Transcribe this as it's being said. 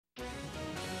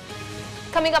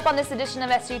Coming up on this edition of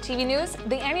SU TV News,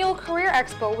 the annual Career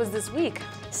Expo was this week.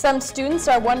 Some students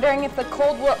are wondering if the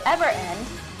cold will ever end.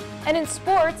 And in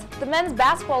sports, the men's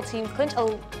basketball team clinched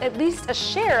at least a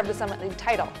share of the Summit League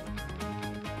title.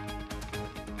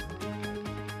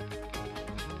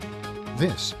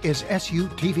 This is SU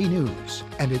TV News,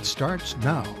 and it starts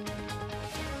now.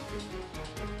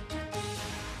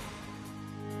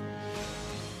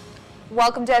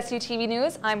 Welcome to SU TV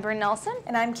News. I'm Bryn Nelson.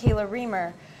 And I'm Kayla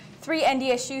Reamer. 3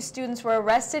 NDSU students were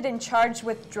arrested and charged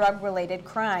with drug-related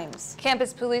crimes.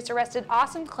 Campus police arrested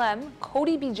Austin Clem,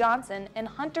 Cody B. Johnson, and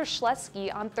Hunter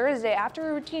Schlesky on Thursday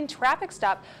after a routine traffic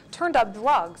stop turned up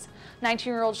drugs.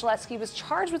 19-year-old Schlesky was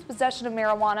charged with possession of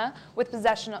marijuana, with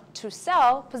possession to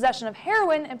sell, possession of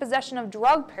heroin, and possession of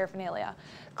drug paraphernalia.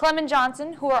 Clem and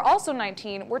Johnson, who are also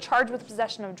 19, were charged with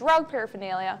possession of drug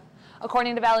paraphernalia.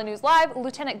 According to Valley News Live,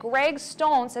 Lieutenant Greg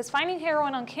Stone says finding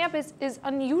heroin on campus is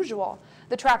unusual.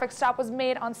 The traffic stop was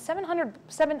made on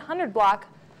 1700 block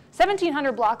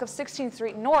of 16th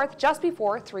Street North just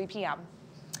before 3 p.m.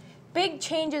 Big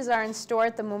changes are in store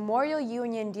at the Memorial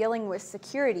Union dealing with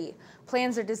security.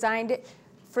 Plans are designed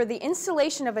for the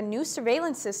installation of a new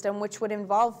surveillance system which would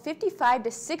involve 55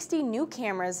 to 60 new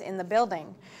cameras in the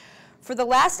building. For the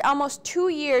last almost 2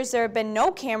 years, there have been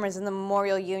no cameras in the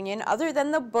Memorial Union other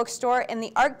than the bookstore and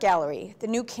the art gallery. The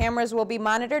new cameras will be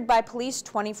monitored by police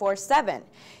 24/7.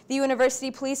 The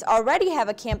university police already have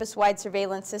a campus-wide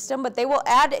surveillance system, but they will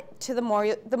add to the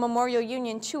Memorial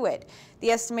Union to it.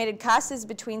 The estimated cost is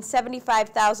between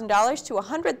 $75,000 to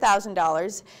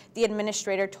 $100,000, the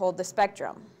administrator told the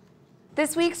Spectrum.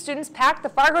 This week, students packed the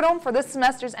Fargo Dome for this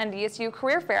semester's NDSU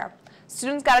Career Fair.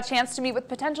 Students got a chance to meet with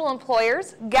potential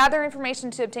employers, gather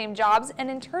information to obtain jobs and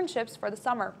internships for the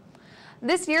summer.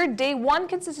 This year, day 1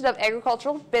 consisted of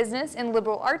agricultural, business, and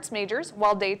liberal arts majors,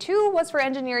 while day 2 was for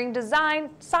engineering,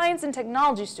 design, science, and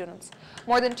technology students.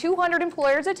 More than 200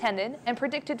 employers attended and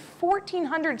predicted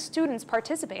 1,400 students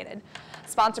participated.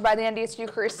 Sponsored by the NDSU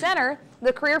Career Center,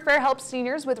 the Career Fair helped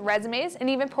seniors with resumes and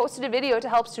even posted a video to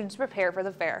help students prepare for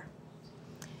the fair.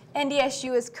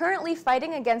 NDSU is currently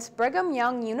fighting against Brigham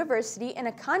Young University in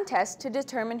a contest to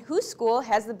determine whose school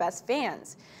has the best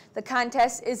fans. The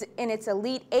contest is in its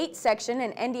Elite 8 section,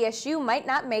 and NDSU might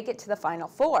not make it to the Final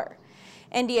Four.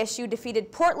 NDSU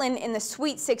defeated Portland in the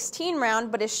Sweet 16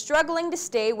 round, but is struggling to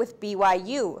stay with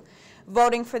BYU.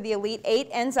 Voting for the Elite 8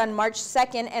 ends on March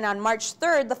 2nd, and on March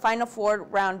 3rd, the Final Four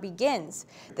round begins.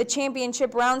 The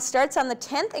championship round starts on the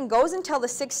 10th and goes until the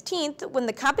 16th, when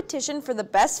the competition for the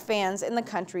best fans in the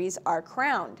countries are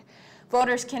crowned.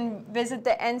 Voters can visit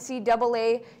the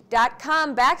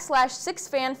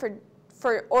ncaa.com/6fan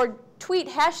or tweet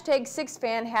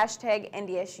 #6fan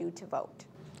 #NDSU to vote.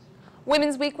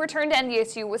 Women's Week returned to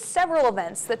NDSU with several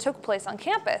events that took place on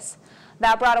campus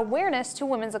that brought awareness to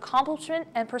women's accomplishment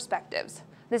and perspectives.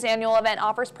 This annual event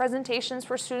offers presentations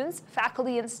for students,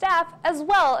 faculty, and staff, as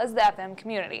well as the FM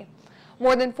community.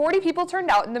 More than 40 people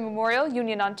turned out in the Memorial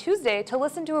Union on Tuesday to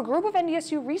listen to a group of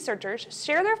NDSU researchers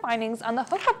share their findings on the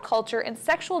hookup culture and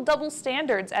sexual double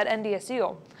standards at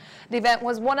NDSU. The event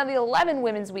was one of the 11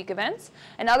 Women's Week events,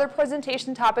 and other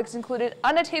presentation topics included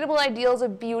unattainable ideals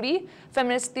of beauty,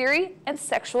 feminist theory, and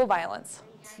sexual violence.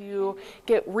 To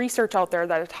get research out there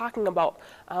that are talking about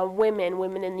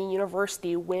women in the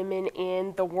university, women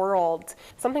in the world.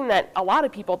 Something that a lot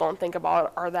of people don't think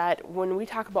about are that when we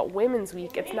talk about Women's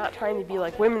Week, it's not trying to be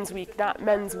like Women's Week, not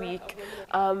Men's Week,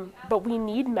 but we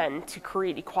need men to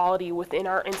create equality within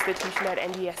our institution at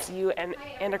NDSU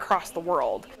and across the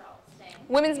world.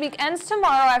 Women's Week ends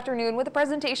tomorrow afternoon with a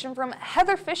presentation from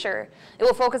Heather Fisher. It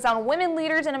will focus on women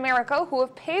leaders in America who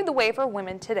have paved the way for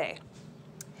women today.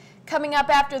 Coming up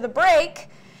after the break,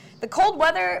 the cold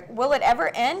weather, will it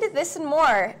ever end? This and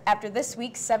more after this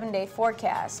week's 7-day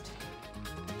forecast.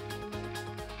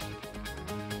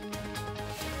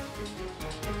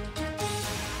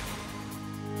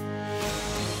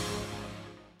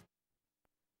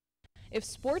 If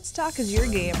sports talk is your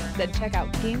game, then check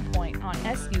out Game Point on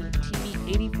SU TV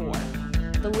 84.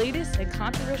 The latest and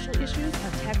controversial issues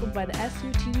are tackled by the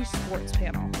SU TV Sports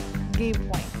Panel. Game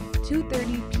Point,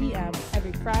 2:30 p.m.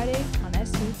 every Friday on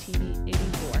SU TV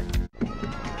 84.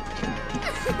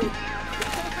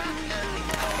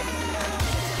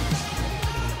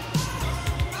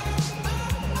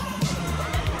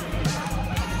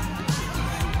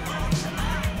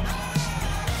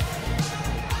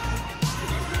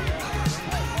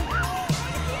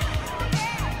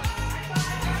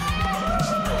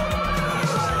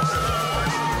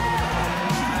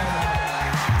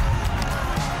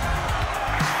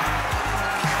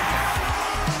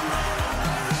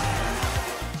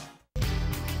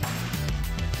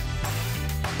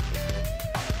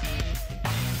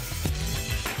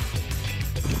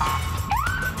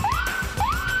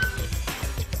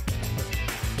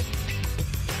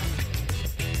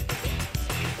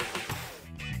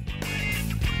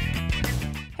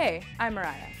 Hey, I'm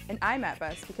Mariah, and I'm at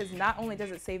Bus because not only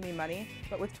does it save me money,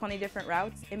 but with 20 different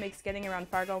routes, it makes getting around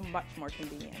Fargo much more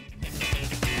convenient.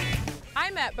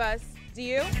 I'm at Bus. Do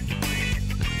you?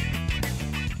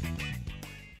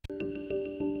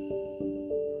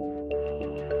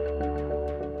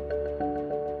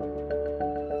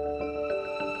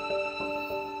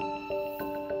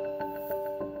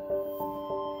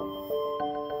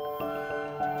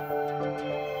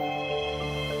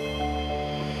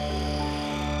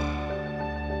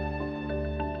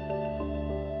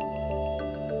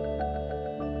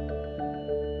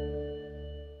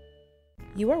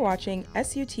 You are watching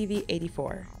SUTV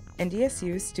 84,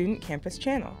 NDSU Student Campus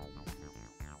Channel.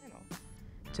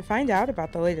 To find out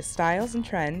about the latest styles and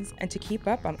trends and to keep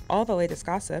up on all the latest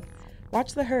gossip,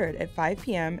 watch The Herd at 5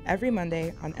 p.m. every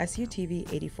Monday on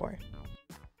SUTV 84.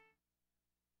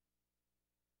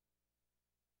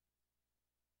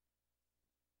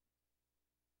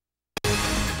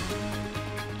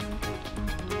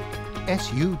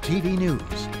 SUTV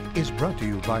News is brought to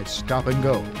you by Stop and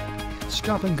Go.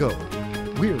 Stop and Go.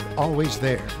 We're always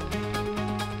there.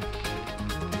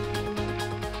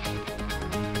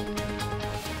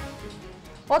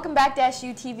 Welcome back to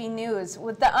SUTV News.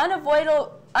 With the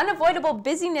unavoidable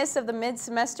busyness of the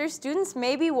mid-semester, students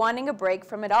may be wanting a break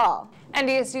from it all.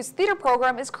 NDSU's theater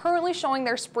program is currently showing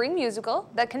their spring musical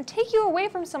that can take you away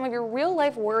from some of your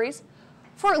real-life worries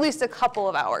for at least a couple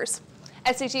of hours.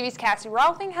 SUTV's Cassie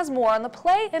Rolfing has more on the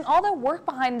play and all the work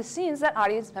behind the scenes that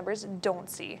audience members don't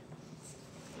see.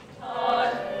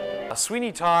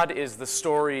 Sweeney Todd is the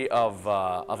story of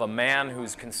a man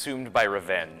who's consumed by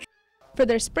revenge. For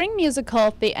their spring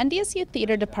musical, the NDSU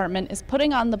Theater Department is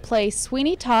putting on the play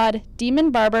Sweeney Todd,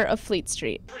 Demon Barber of Fleet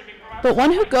Street. But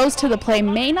one who goes to the play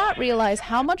may not realize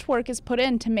how much work is put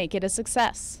in to make it a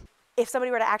success. If somebody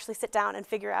were to actually sit down and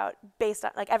figure out, based on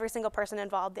like every single person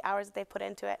involved, the hours that they've put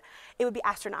into it, it would be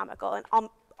astronomical and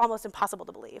almost impossible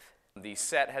to believe. The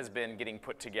set has been getting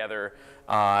put together.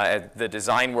 The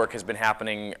design work has been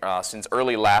happening since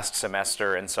early last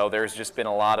semester, and so there's just been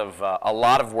a lot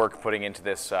of work putting into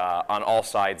this on all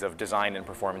sides of design and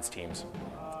performance teams.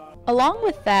 Along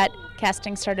with that,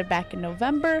 casting started back in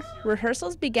November,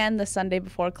 rehearsals began the Sunday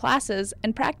before classes,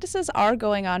 and practices are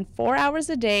going on 4 hours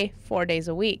a day, 4 days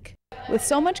a week. With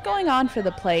so much going on for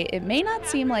the play, it may not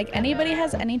seem like anybody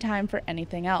has any time for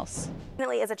anything else. It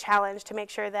definitely is a challenge to make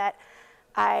sure that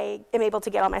I am able to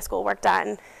get all my schoolwork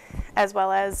done, as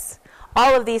well as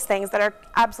all of these things that are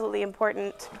absolutely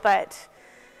important, but,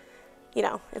 you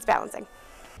know, it's balancing.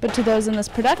 But to those in this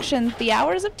production, the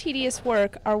hours of tedious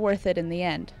work are worth it in the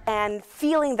end. And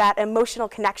feeling that emotional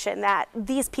connection that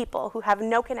these people who have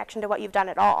no connection to what you've done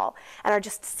at all and are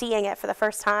just seeing it for the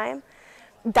first time,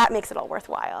 that makes it all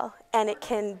worthwhile. And it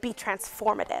can be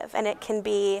transformative, and it can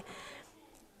be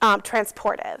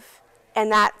transportive. And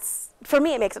that's, for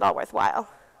me, it makes it all worthwhile.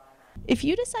 If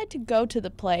you decide to go to the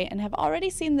play and have already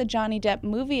seen the Johnny Depp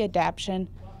movie adaptation,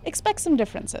 expect some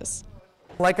differences.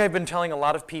 Like I've been telling a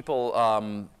lot of people,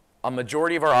 a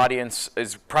majority of our audience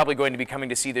is probably going to be coming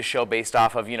to see this show based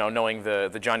off of, knowing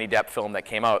the Johnny Depp film that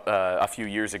came out a few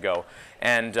years ago.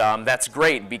 And that's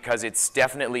great because it's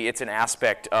an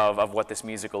aspect of what this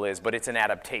musical is, but it's an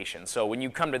adaptation. So when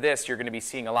you come to this, you're going to be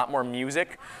seeing a lot more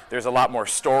music. There's a lot more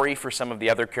story for some of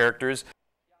the other characters.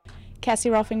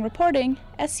 Cassie Rolfing reporting,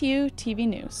 SUTV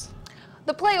News.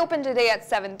 The play opened today at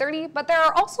 7:30, but there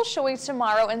are also showings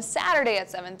tomorrow and Saturday at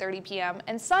 7:30 p.m.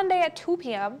 and Sunday at 2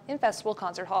 p.m. in Festival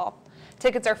Concert Hall.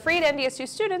 Tickets are free to NDSU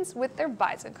students with their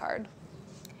Bison card.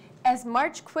 As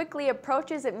March quickly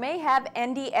approaches, it may have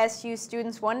NDSU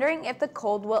students wondering if the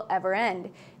cold will ever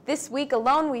end. This week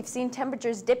alone, we've seen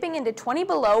temperatures dipping into 20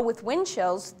 below with wind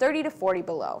chills 30 to 40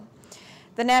 below.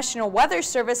 The National Weather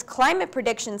Service Climate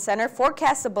Prediction Center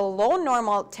forecasts a below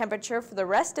normal temperature for the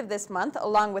rest of this month,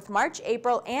 along with March,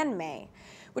 April, and May,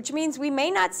 which means we may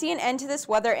not see an end to this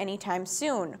weather anytime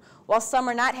soon. While some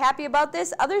are not happy about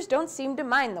this, others don't seem to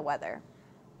mind the weather.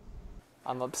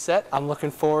 I'm upset. I'm looking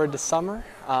forward to summer.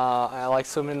 I like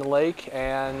swimming in the lake,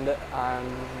 and I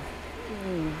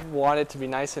want it to be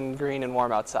nice and green and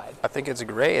warm outside. I think it's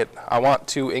great. I want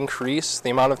to increase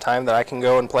the amount of time that I can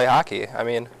go and play hockey. I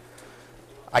mean,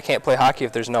 I can't play hockey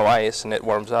if there's no ice and it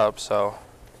warms up, so.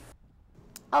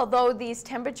 Although these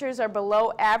temperatures are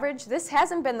below average, this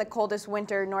hasn't been the coldest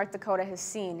winter North Dakota has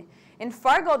seen. In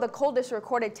Fargo, the coldest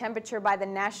recorded temperature by the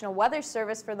National Weather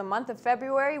Service for the month of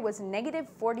February was negative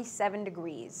 47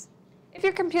 degrees. If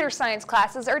your computer science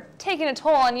classes are taking a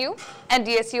toll on you,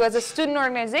 NDSU has a student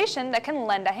organization that can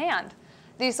lend a hand.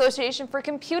 The Association for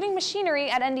Computing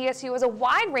Machinery at NDSU has a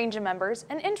wide range of members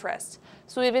and interests.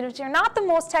 So even if you're not the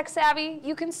most tech savvy,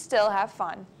 you can still have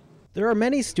fun. There are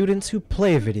many students who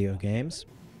play video games.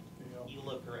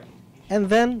 And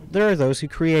then there are those who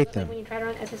create them. When you try to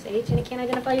run SSH and it can't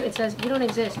identify you, it says, you don't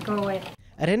exist, go away.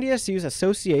 At NDSU's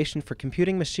Association for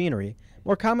Computing Machinery,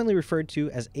 more commonly referred to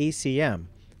as ACM,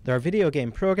 there are video game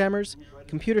programmers,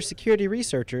 computer security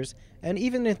researchers, and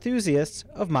even enthusiasts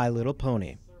of My Little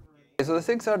Pony. So the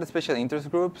six are the special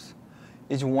interest groups.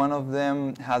 Each one of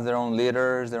them has their own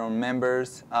leaders, their own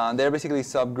members. They're basically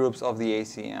subgroups of the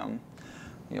ACM.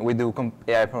 We do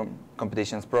AI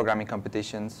competitions, programming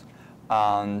competitions.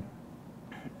 It's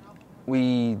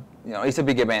a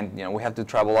big event. We have to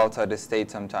travel outside the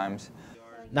state sometimes.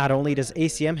 Not only does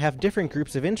ACM have different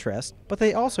groups of interest, but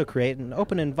they also create an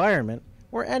open environment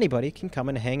where anybody can come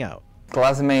and hang out.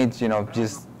 Classmates,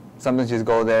 sometimes just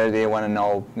go there. They want to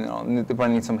know, they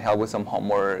probably need some help with some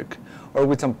homework or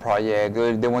with some project.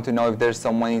 Or they want to know if there's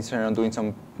someone interested doing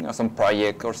some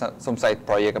project or some side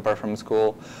project apart from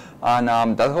school. And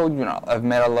that's how I've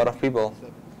met a lot of people.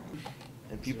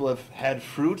 And people have had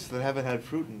fruits that haven't had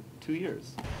fruit in 2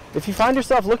 years. If you find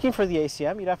yourself looking for the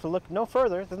ACM, you'd have to look no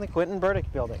further than the Quentin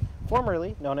Burdick building,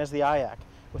 formerly known as the IAC,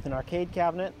 with an arcade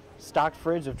cabinet, stocked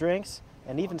fridge of drinks,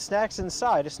 and even snacks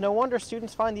inside. It's no wonder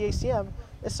students find the ACM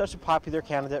is such a popular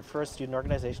candidate for a student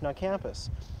organization on campus.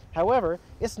 However,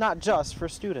 it's not just for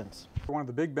students. One of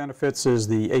the big benefits is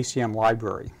the ACM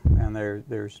library, and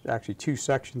there's actually two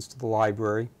sections to the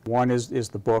library. One is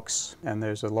the books, and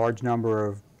there's a large number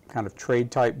of kind of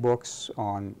trade-type books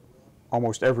on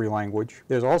almost every language.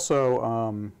 There's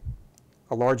also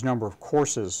a large number of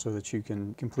courses so that you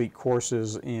can complete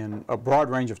courses in a broad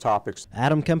range of topics.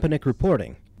 Adam Kempenick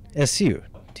reporting, SU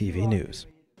TV News.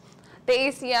 The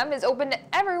ACM is open to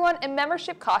everyone and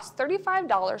membership costs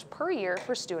 $35 per year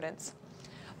for students.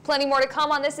 Plenty more to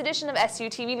come on this edition of SU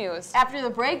TV News. After the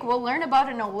break, we'll learn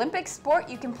about an Olympic sport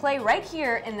you can play right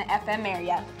here in the FM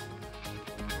area.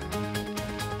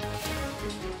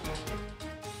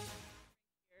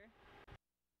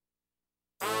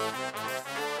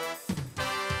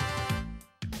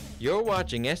 You're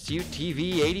watching SU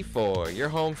TV 84, your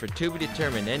home for to be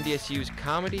determined NDSU's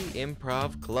Comedy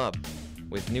Improv Club,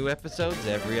 with new episodes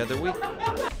every other week.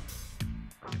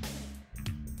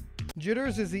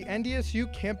 Jitters is the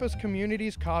NDSU Campus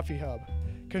Community's coffee hub.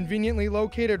 Conveniently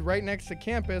located right next to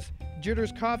campus,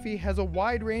 Jitters Coffee has a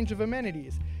wide range of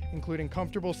amenities, including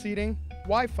comfortable seating,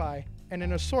 Wi-Fi, and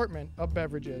an assortment of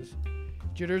beverages.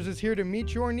 Jitters is here to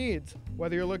meet your needs,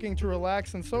 whether you're looking to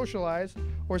relax and socialize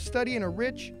or study in a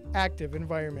rich, active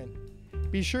environment.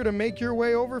 Be sure to make your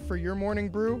way over for your morning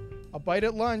brew, a bite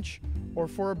at lunch, or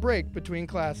for a break between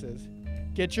classes.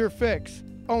 Get your fix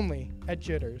only at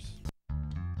Jitters.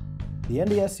 The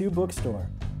NDSU Bookstore,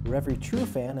 where every true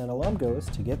fan and alum goes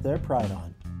to get their pride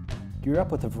on. Gear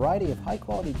up with a variety of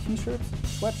high-quality t-shirts,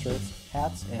 sweatshirts,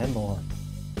 hats, and more.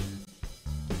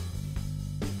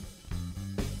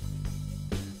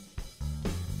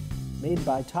 Made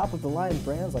by top-of-the-line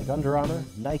brands like Under Armour,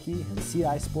 Nike, and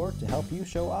CI Sport to help you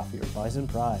show off your Bison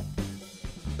pride.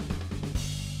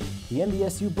 The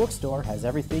NDSU Bookstore has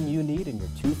everything you need in your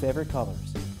two favorite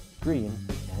colors, green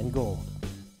and gold.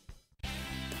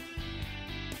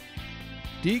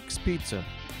 Deeks Pizza,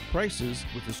 prices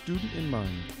with the student in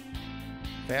mind.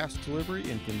 Fast delivery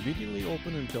and conveniently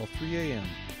open until 3 a.m.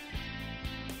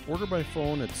 Order by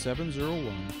phone at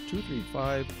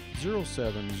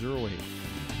 701-235-0708.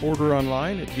 Order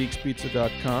online at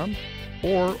deekspizza.com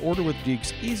or order with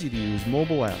Deeks' easy-to-use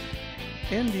mobile app.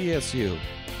 NDSU.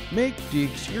 Make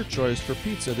Deeks your choice for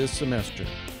pizza this semester.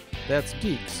 That's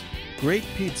Deeks. Great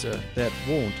pizza that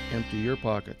won't empty your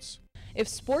pockets. If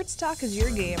sports talk is your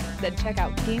game, then check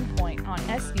out Game Point on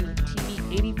SU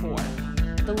TV 84.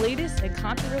 The latest and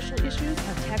controversial issues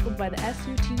are tackled by the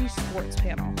SU TV Sports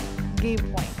Panel. Game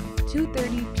Point,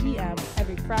 2:30 p.m.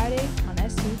 every Friday on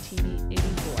SU TV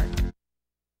 84.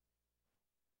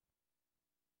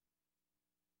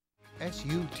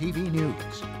 SU TV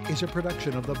News is a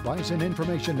production of the Bison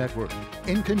Information Network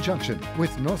in conjunction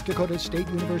with North Dakota State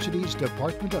University's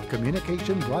Department of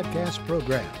Communication Broadcast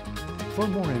Program. For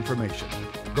more information,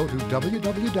 go to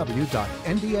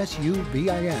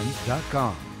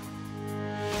www.ndsubin.com.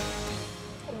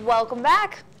 Welcome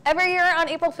back. Every year on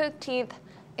April 15th,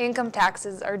 income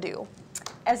taxes are due.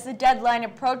 As the deadline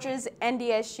approaches,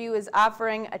 NDSU is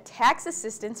offering a tax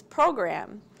assistance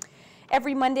program.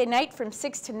 Every Monday night from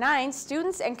 6 to 9,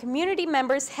 students and community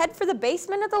members head for the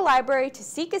basement of the library to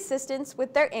seek assistance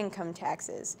with their income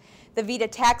taxes. The VITA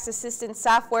Tax Assistance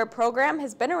Software Program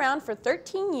has been around for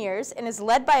 13 years and is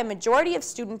led by a majority of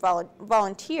student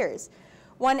volunteers.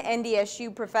 One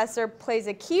NDSU professor plays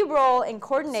a key role in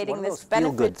coordinating this benefit.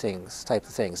 Feel-good things, type of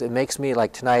things. It makes me,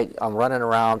 like tonight, I'm running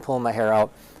around, pulling my hair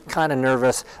out. kind of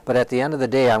nervous, but at the end of the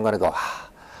day, I'm going to go,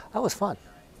 that was fun.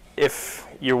 If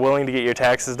you're willing to get your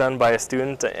taxes done by a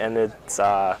student, and it's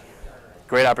a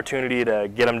great opportunity to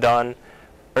get them done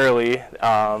early,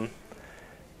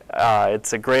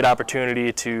 it's a great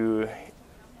opportunity to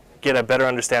get a better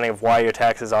understanding of why your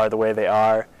taxes are the way they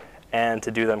are and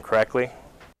to do them correctly.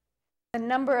 The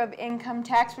number of income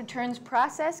tax returns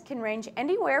processed can range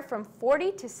anywhere from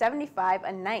 40 to 75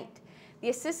 a night. The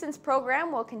assistance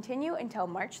program will continue until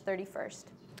March 31st.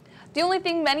 The only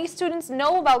thing many students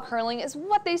know about curling is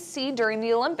what they see during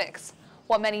the Olympics.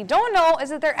 What many don't know is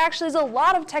that there actually is a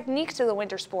lot of technique to the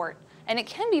winter sport, and it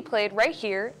can be played right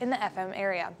here in the FM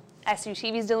area.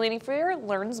 SUTV's Delaney Freer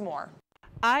learns more.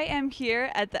 I am here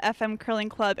at the FM Curling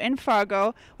Club in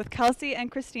Fargo with Kelsey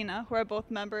and Christina, who are both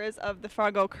members of the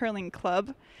Fargo Curling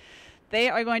Club. They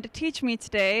are going to teach me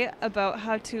today about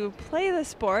how to play the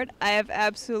sport. I have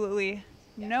absolutely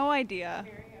no idea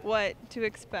what to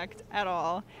expect at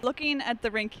all. Looking at the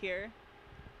rink here,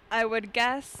 I would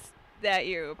guess that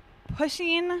you're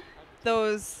pushing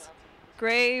those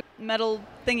gray metal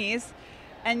thingies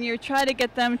and you try to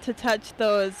get them to touch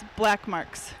those black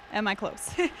marks. Am I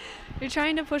close? You're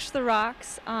trying to push the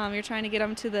rocks. You're trying to get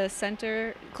them to the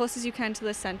center, close as you can to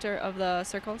the center of the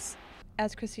circles.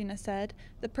 As Christina said,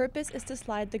 the purpose is to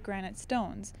slide the granite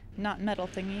stones, not metal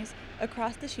thingies,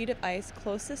 across the sheet of ice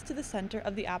closest to the center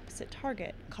of the opposite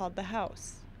target, called the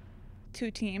house. 2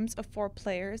 teams of 4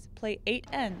 players play 8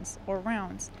 ends, or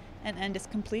rounds. An end is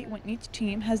complete when each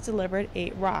team has delivered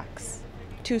 8 rocks.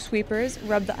 2 sweepers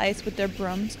rub the ice with their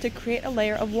brooms to create a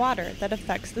layer of water that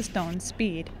affects the stone's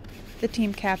speed. The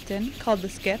team captain, called the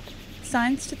skip,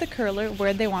 signs to the curler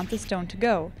where they want the stone to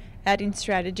go, adding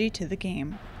strategy to the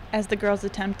game. As the girls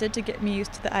attempted to get me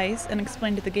used to the ice and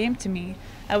explained the game to me,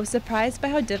 I was surprised by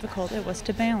how difficult it was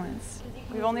to balance.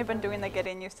 We've only been doing the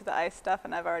getting used to the ice stuff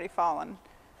and I've already fallen.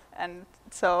 And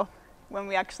so when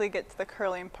we actually get to the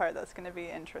curling part, that's going to be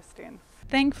interesting.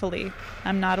 Thankfully,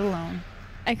 I'm not alone.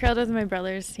 I curled with my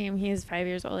brother's team. He's 5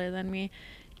 years older than me.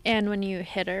 And when you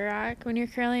hit a rock when you're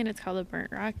curling, it's called a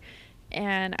burnt rock.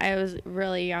 And I was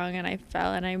really young and I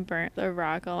fell and I burnt the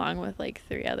rock along with like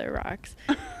 3 other rocks.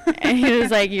 And he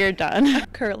was like, "You're done."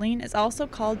 Curling is also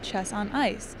called chess on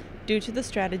ice due to the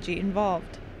strategy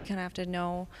involved. You kind of have to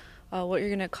know what you're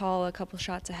going to call a couple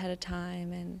shots ahead of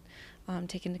time and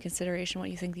take into consideration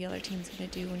what you think the other team's going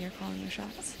to do when you're calling your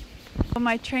shots. Well,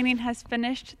 my training has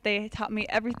finished. They taught me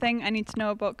everything I need to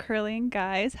know about curling.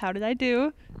 Guys, how did I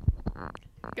do?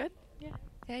 Good.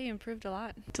 Yeah, you improved a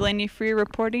lot. Delaney Freer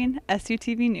reporting,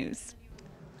 SUTV News.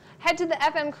 Head to the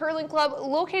FM Curling Club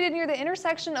located near the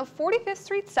intersection of 45th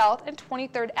Street South and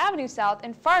 23rd Avenue South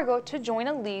in Fargo to join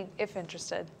a league if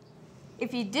interested.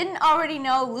 If you didn't already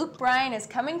know, Luke Bryan is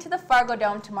coming to the Fargo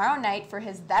Dome tomorrow night for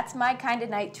his That's My Kinda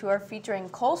Night tour featuring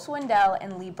Cole Swindell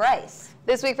and Lee Bryce.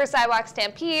 This week for Sidewalk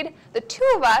Stampede, the 2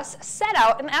 of us set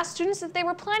out and asked students if they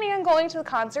were planning on going to the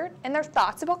concert and their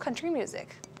thoughts about country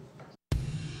music.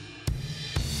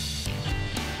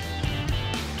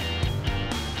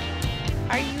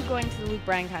 Are you going to the Luke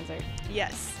Bryan concert?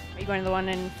 Yes. Are you going to the one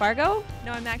in Fargo?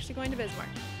 No, I'm actually going to Bismarck.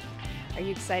 Are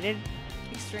you excited?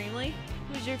 Extremely.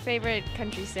 Who's your favorite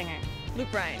country singer? Luke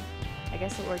Bryan. I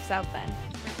guess it works out then.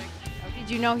 Perfect. Did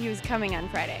you know he was coming on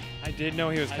Friday? I did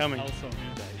know he was coming. I also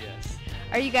knew that, yes.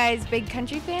 Are you guys big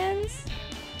country fans?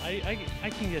 I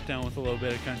can get down with a little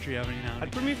bit of country every now and then.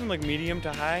 I'd put me from like medium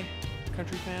to high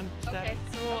country fan. Okay,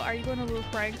 so are you going to Luke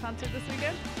Bryan concert this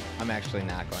weekend? I'm actually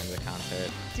not going to the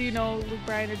concert. Do you know Luke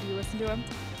Bryan or do you listen to him?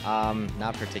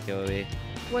 Not particularly.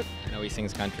 What? I know he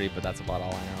sings country, but that's about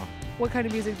all I know. What kind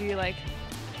of music do you like?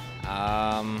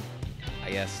 I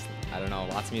guess, I don't know,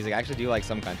 lots of music. I actually do like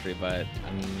some country, but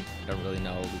I don't really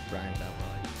know Luke Bryan that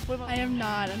well. I am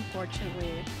not,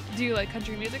 unfortunately. Do you like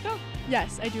country music though?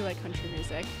 Yes, I do like country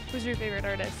music. Who's your favorite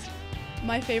artist?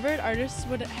 My favorite artist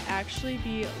would actually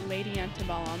be Lady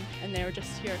Antebellum, and they were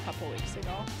just here a couple weeks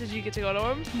ago. Did you get to go to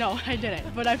them? No, I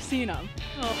didn't, but I've seen them.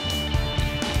 Oh.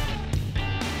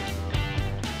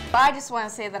 I just want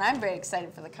to say that I'm very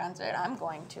excited for the concert. I'm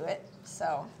going to it,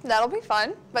 so. That'll be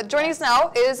fun. But joining us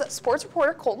now is sports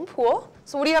reporter Colton Poole.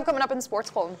 So what do you have coming up in sports,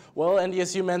 Colton? Well,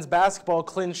 NDSU men's basketball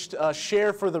clinched a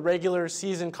share for the regular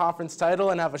season conference title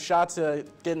and have a shot to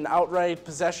get an outright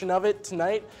possession of it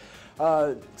tonight.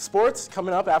 Sports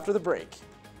coming up after the break.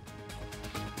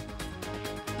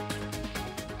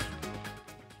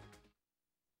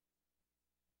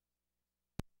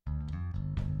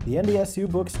 The NDSU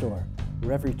Bookstore,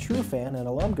 where every true fan and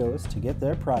alum goes to get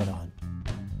their pride on.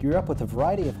 Gear up with a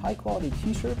variety of high-quality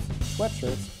t-shirts,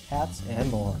 sweatshirts, hats, and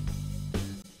more.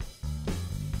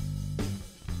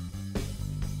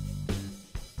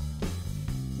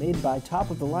 made by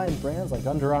top-of-the-line brands like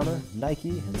Under Armour,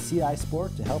 Nike, and CI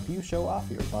Sport to help you show off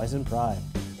your Bison pride.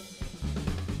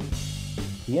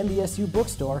 The NDSU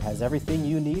bookstore has everything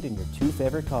you need in your two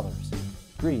favorite colors,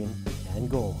 green and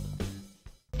gold.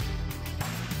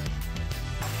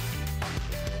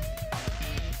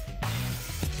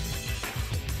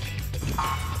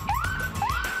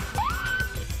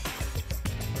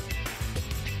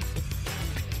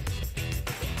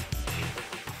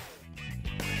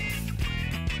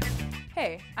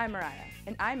 Hey, I'm Mariah,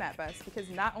 and I'm at Bus because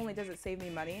not only does it save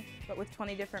me money, but with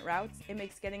 20 different routes, it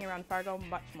makes getting around Fargo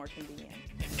much more convenient.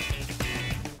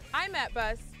 I'm at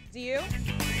Bus. Do you?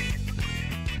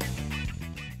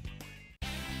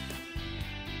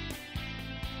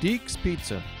 Deeks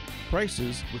Pizza.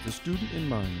 Prices with the student in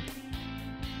mind.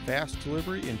 Fast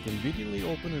delivery and conveniently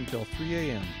open until 3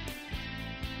 a.m.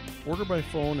 Order by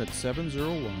phone at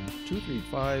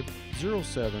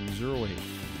 701-235-0708.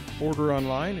 Order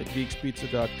online at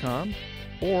deekspizza.com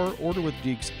or order with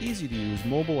Deeks' easy-to-use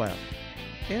mobile app.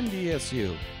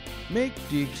 NDSU. Make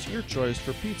Deeks your choice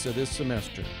for pizza this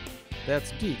semester.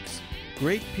 That's Deeks.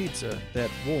 Great pizza that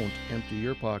won't empty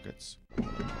your pockets.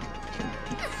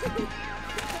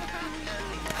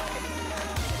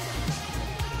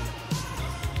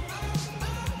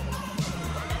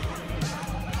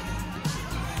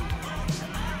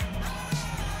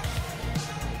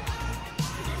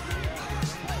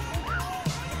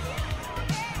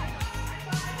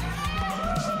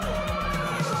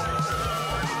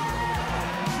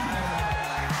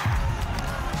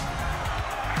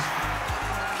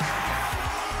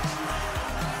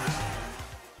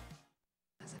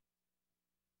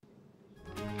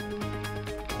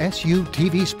 SU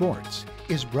TV Sports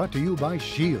is brought to you by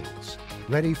Shields.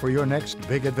 Ready for your next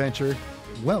big adventure?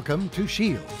 Welcome to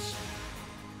Shields.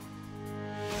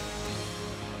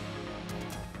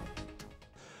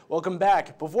 Welcome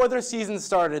back. Before their season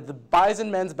started, the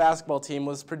Bison men's basketball team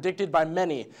was predicted by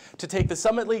many to take the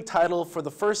Summit League title for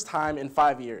the first time in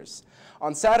 5 years.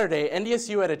 On Saturday,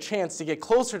 NDSU had a chance to get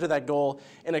closer to that goal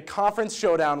in a conference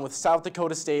showdown with South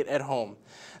Dakota State at home.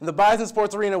 And the Bison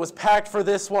Sports Arena was packed for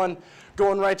this one,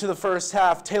 going right to the first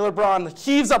half. Taylor Braun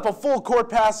heaves up a full court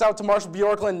pass out to Marshall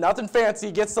Bjorklund. Nothing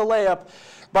fancy, gets the layup.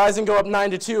 Bison go up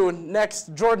 9-2.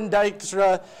 Next, Jordan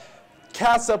Dykstra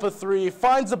casts up a three,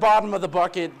 finds the bottom of the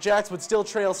bucket. Jacks would still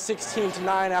trail 16-9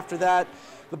 after that.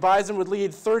 The Bison would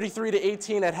lead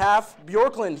 33-18 at half.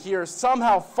 Bjorklund here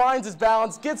somehow finds his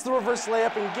balance, gets the reverse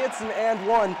layup, and gets an and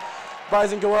one.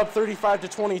 Bison go up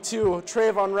 35-22.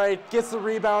 Trayvon Wright gets the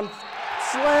rebound,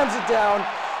 slams it down.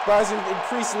 Bison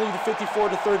increase the lead to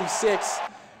 54-36.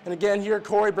 And again here,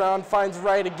 Corey Brown finds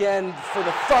Wright again for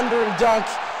the thundering dunk.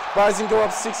 Bison go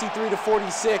up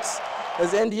 63-46.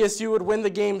 As NDSU would win the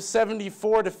game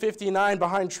 74-59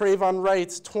 behind Trayvon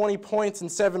Wright's 20 points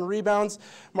and 7 rebounds.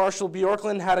 Marshall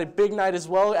Bjorklund had a big night as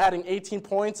well, adding 18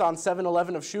 points on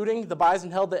 7-11 of shooting. The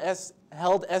Bison held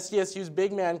SDSU's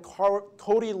big man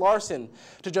Cody Larson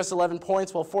to just 11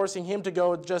 points while forcing him to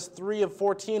go just 3 of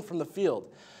 14 from the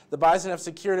field. The Bison have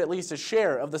secured at least a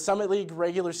share of the Summit League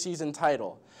regular season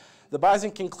title. The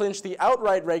Bison can clinch the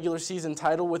outright regular season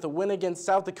title with a win against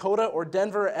South Dakota or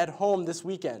Denver at home this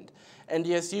weekend.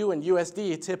 NDSU and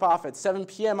USD tip off at 7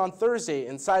 p.m. on Thursday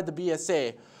inside the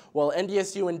BSA, while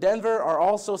NDSU and Denver are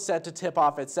also set to tip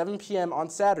off at 7 p.m. on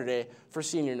Saturday for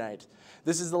senior night.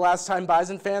 This is the last time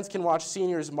Bison fans can watch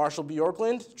seniors Marshall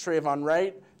Bjorklund, Trayvon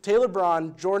Wright, Taylor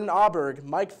Braun, Jordan Auberg,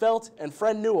 Mike Felt, and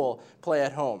Fred Newell play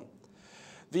at home.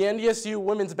 The NDSU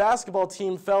women's basketball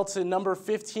team fell to number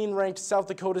 15 ranked South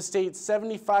Dakota State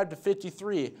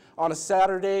 75-53 on a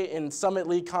Saturday in a Summit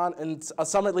League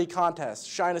contest.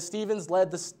 Shina Stevens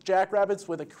led the Jackrabbits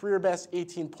with a career best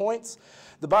 18 points.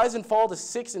 The Bison fall to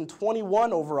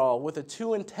 6-21 overall with a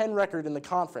 2-10 record in the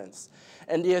conference.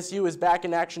 NDSU is back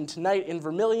in action tonight in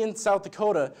Vermillion, South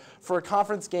Dakota for a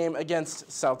conference game against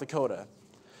South Dakota.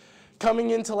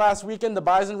 Coming into last weekend, the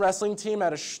Bison wrestling team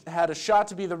had a shot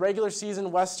to be the regular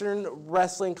season Western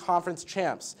Wrestling Conference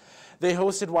champs. They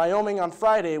hosted Wyoming on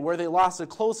Friday, where they lost a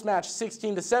close match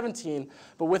 16-17,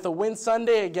 but with a win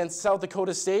Sunday against South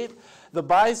Dakota State, the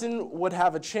Bison would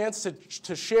have a chance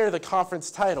to share the conference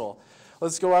title.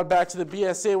 Let's go out back to the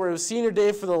BSA, where it was senior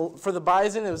day for the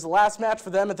Bison. It was the last match for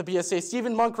them at the BSA.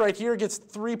 Stephen Monk right here gets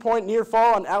 3-point near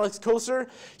fall on Alex Koser.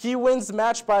 He wins the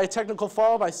match by a technical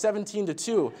foul by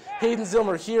 17-2. Hayden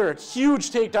Zilmer here,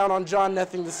 huge takedown on John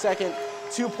Nething II,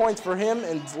 2 points for him.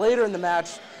 And later in the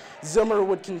match, Zilmer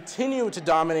would continue to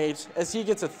dominate as he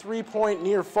gets a 3-point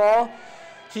near fall.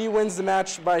 He wins the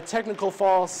match by a technical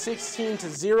fall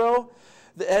 16-0.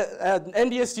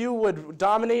 NDSU would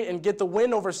dominate and get the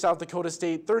win over South Dakota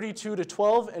State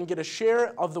 32-12 and get a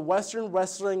share of the Western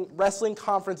Wrestling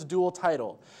Conference dual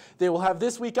title. They will have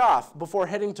this week off before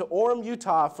heading to Orem,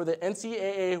 Utah for the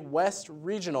NCAA West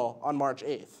Regional on March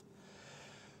 8th.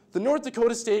 The North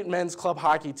Dakota State men's club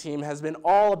hockey team has been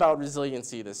all about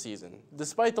resiliency this season.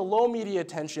 Despite the low media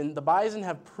attention, the Bison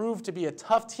have proved to be a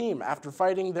tough team after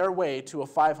fighting their way to a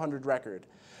 .500 record.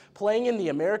 Playing in the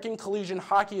American Collegiate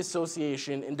Hockey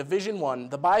Association in Division I,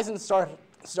 the Bison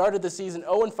started the season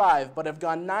 0-5 but have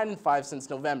gone 9-5 since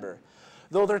November.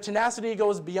 Though their tenacity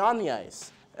goes beyond the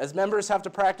ice, as members have to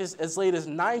practice as late as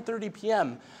 9:30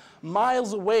 p.m.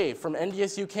 miles away from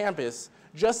NDSU campus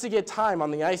just to get time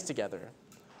on the ice together.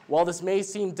 While this may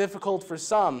seem difficult for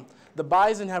some, the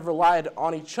Bison have relied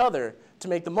on each other to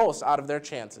make the most out of their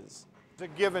chances. It's a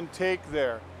give and take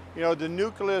there. You know, the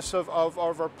nucleus of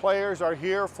our players are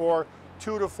here for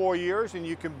 2 to 4 years, and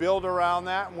you can build around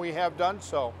that, and we have done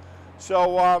so.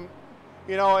 So,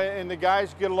 you know, and the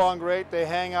guys get along great. They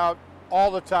hang out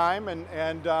all the time,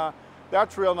 and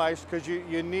that's real nice because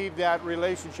you need that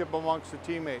relationship amongst the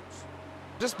teammates.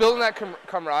 Just building that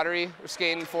camaraderie. We're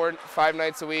skating 4 or 5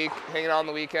 nights a week, hanging out on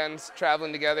the weekends,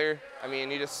 traveling together. I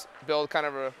mean, you just build kind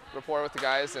of a rapport with the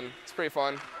guys, and it's pretty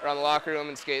fun around the locker room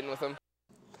and skating with them.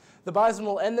 The Bison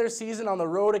will end their season on the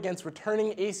road against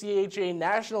returning ACHA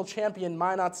national champion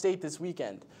Minot State this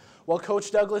weekend. While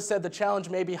Coach Douglas said the challenge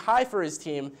may be high for his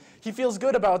team, he feels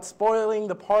good about spoiling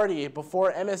the party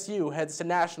before MSU heads to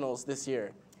nationals this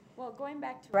year. Well, going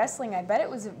back to wrestling, I bet it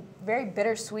was very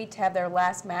bittersweet to have their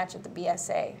last match at the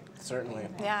BSA. Certainly.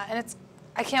 Yeah, and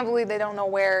I can't believe they don't know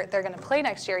where they're going to play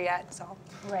next year yet. So.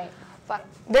 Right. But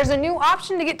there's a new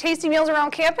option to get tasty meals around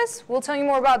campus. We'll tell you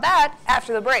more about that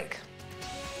after the break.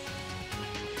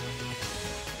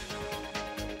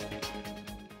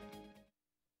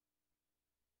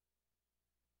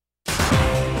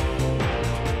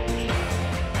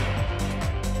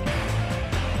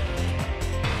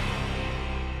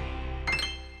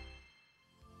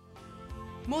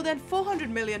 More than 400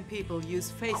 million people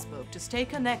use Facebook to stay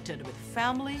connected with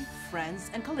family,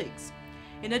 friends, and colleagues,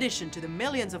 in addition to the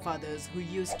millions of others who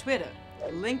use Twitter,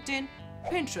 LinkedIn,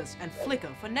 Pinterest, and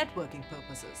Flickr for networking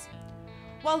purposes.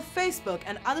 While Facebook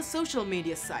and other social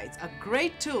media sites are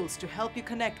great tools to help you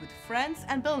connect with friends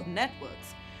and build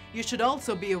networks, you should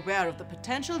also be aware of the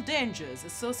potential dangers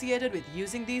associated with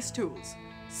using these tools.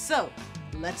 So,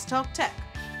 let's talk tech.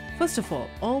 First of all,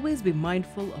 always be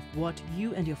mindful of what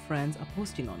you and your friends are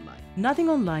posting online. Nothing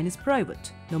online is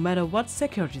private, no matter what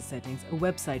security settings a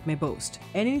website may boast.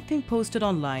 Anything posted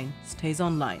online stays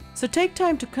online. So take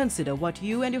time to consider what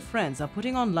you and your friends are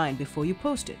putting online before you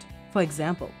post it. For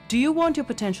example, do you want your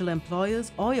potential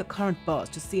employers or your current boss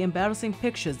to see embarrassing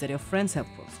pictures that your friends have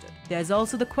posted? There is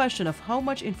also the question of how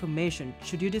much information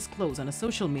should you disclose on a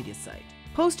social media site.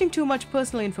 Posting too much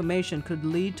personal information could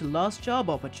lead to lost job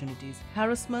opportunities,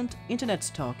 harassment, internet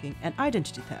stalking, and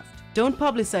identity theft. Don't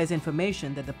publicize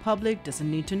information that the public doesn't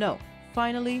need to know.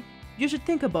 Finally, you should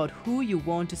think about who you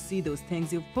want to see those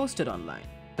things you've posted online.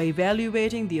 By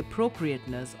evaluating the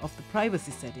appropriateness of the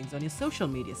privacy settings on your social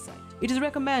media site, it is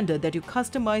recommended that you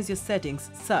customize your settings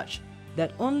such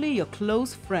that only your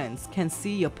close friends can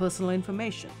see your personal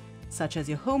information, such as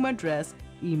your home address,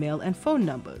 email, and phone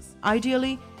numbers.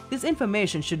 Ideally, this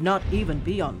information should not even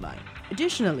be online.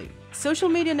 Additionally, social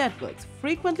media networks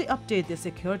frequently update their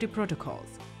security protocols,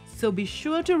 so be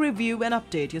sure to review and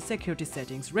update your security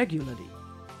settings regularly.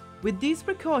 With these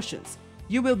precautions,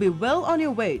 you will be well on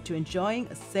your way to enjoying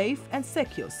a safe and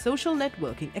secure social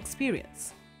networking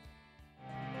experience.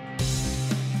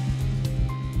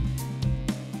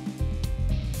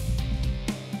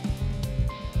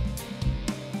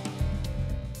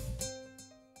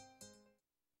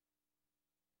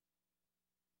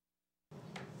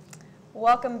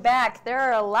 Welcome back. There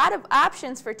are a lot of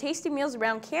options for tasty meals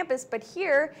around campus, but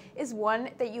here is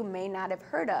one that you may not have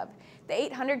heard of. The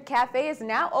 800 Cafe is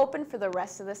now open for the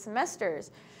rest of the semesters.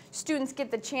 Students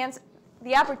get the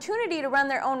opportunity to run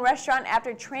their own restaurant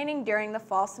after training during the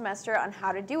fall semester on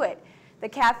how to do it. The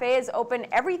cafe is open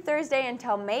every Thursday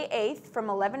until May 8th from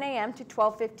 11 a.m. to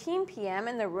 12:15 p.m.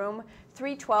 in the room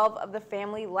 312 of the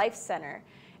Family Life Center.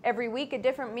 Every week, a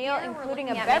different meal, including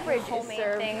a beverage, is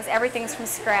served. Things. Everything's from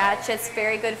scratch. It's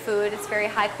very good food. It's very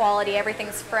high quality.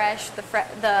 Everything's fresh.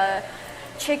 The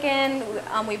chicken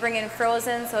we bring in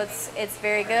frozen, so it's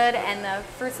very good. And the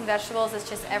fruits and vegetables, it's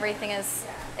just everything it's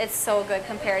so good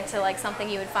compared to like something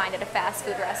you would find at a fast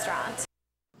food restaurant.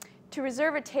 To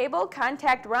reserve a table,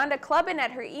 contact Rhonda Clubbin at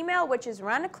her email, which is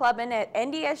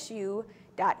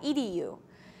rhondaclubbin@ndsu.edu.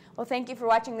 Well, thank you for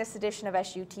watching this edition of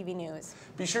SU TV News.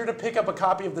 Be sure to pick up a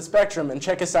copy of The Spectrum and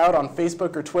check us out on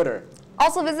Facebook or Twitter.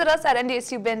 Also visit us at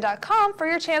ndsubin.com for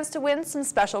your chance to win some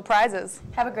special prizes.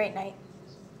 Have a great night.